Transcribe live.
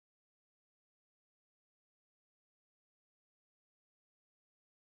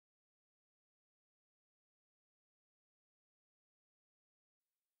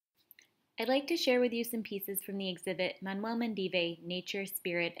I'd like to share with you some pieces from the exhibit Manuel Mendive, Nature,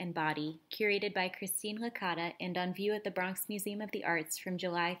 Spirit, and Body, curated by Christine Licata and on view at the Bronx Museum of the Arts from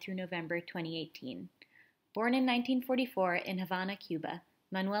July through November 2018. Born in 1944 in Havana, Cuba,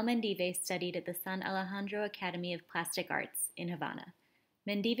 Manuel Mendive studied at the San Alejandro Academy of Plastic Arts in Havana.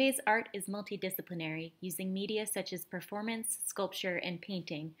 Mendive's art is multidisciplinary, using media such as performance, sculpture, and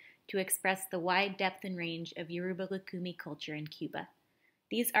painting to express the wide depth and range of Yoruba Lukumi culture in Cuba.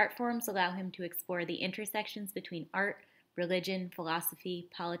 These art forms allow him to explore the intersections between art, religion, philosophy,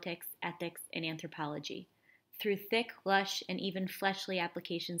 politics, ethics, and anthropology. Through thick, lush, and even fleshly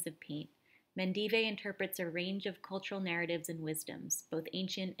applications of paint, Mendive interprets a range of cultural narratives and wisdoms, both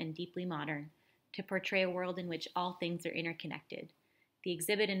ancient and deeply modern, to portray a world in which all things are interconnected. The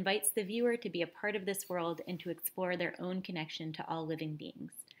exhibit invites the viewer to be a part of this world and to explore their own connection to all living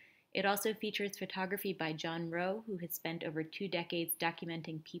beings. It also features photography by John Rowe, who has spent over 2 decades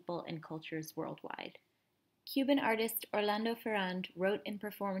documenting people and cultures worldwide. Cuban artist Orlando Ferrand wrote and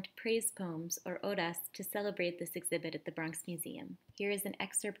performed praise poems, or odas, to celebrate this exhibit at the Bronx Museum. Here is an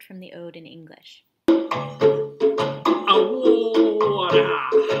excerpt from the ode in English. Ahora,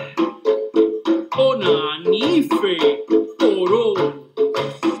 ona nife oro,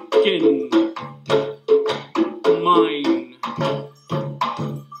 ken, mine,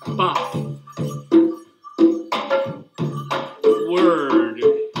 bath, word.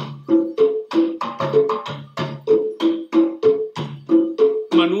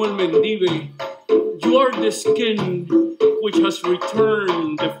 Manuel Mendive, you are the skin which has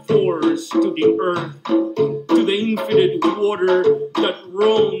returned the force to the earth, to the infinite water that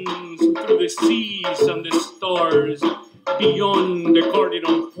roams through the seas and the stars, beyond the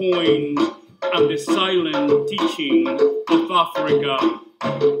cardinal point and the silent teaching of Africa.